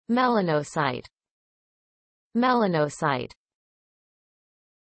Melanocyte. Melanocyte.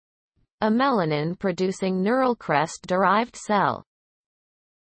 A melanin-producing neural-crest derived cell.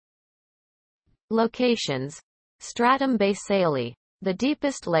 Locations. Stratum basale, the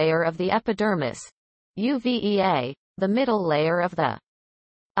deepest layer of the epidermis. Uvea, the middle layer of the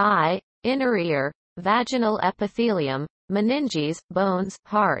eye, inner ear, vaginal epithelium, meninges, bones,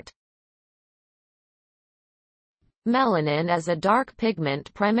 heart. Melanin is a dark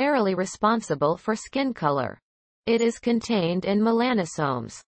pigment primarily responsible for skin color. It is contained in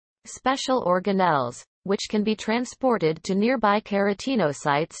melanosomes, special organelles, which can be transported to nearby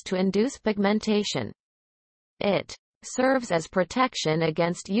keratinocytes to induce pigmentation. It serves as protection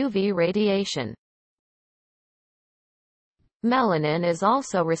against UV radiation. Melanin is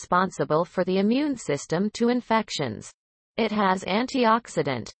also responsible for the immune system to infections. It has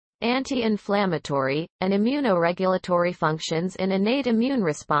antioxidant, anti-inflammatory, and immunoregulatory functions in innate immune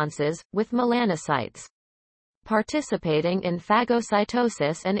responses, with melanocytes participating in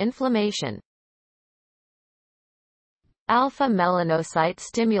phagocytosis and inflammation.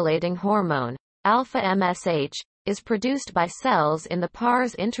 Alpha-Melanocyte-stimulating hormone, α-MSH, is produced by cells in the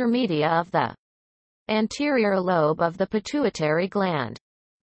pars intermedia of the anterior lobe of the pituitary gland.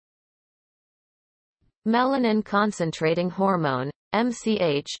 Melanin-concentrating hormone,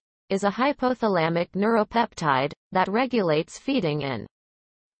 MCH, is a hypothalamic neuropeptide that regulates feeding and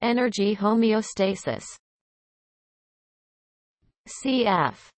energy homeostasis.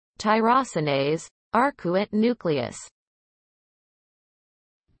 Cf. Tyrosinase, arcuate nucleus.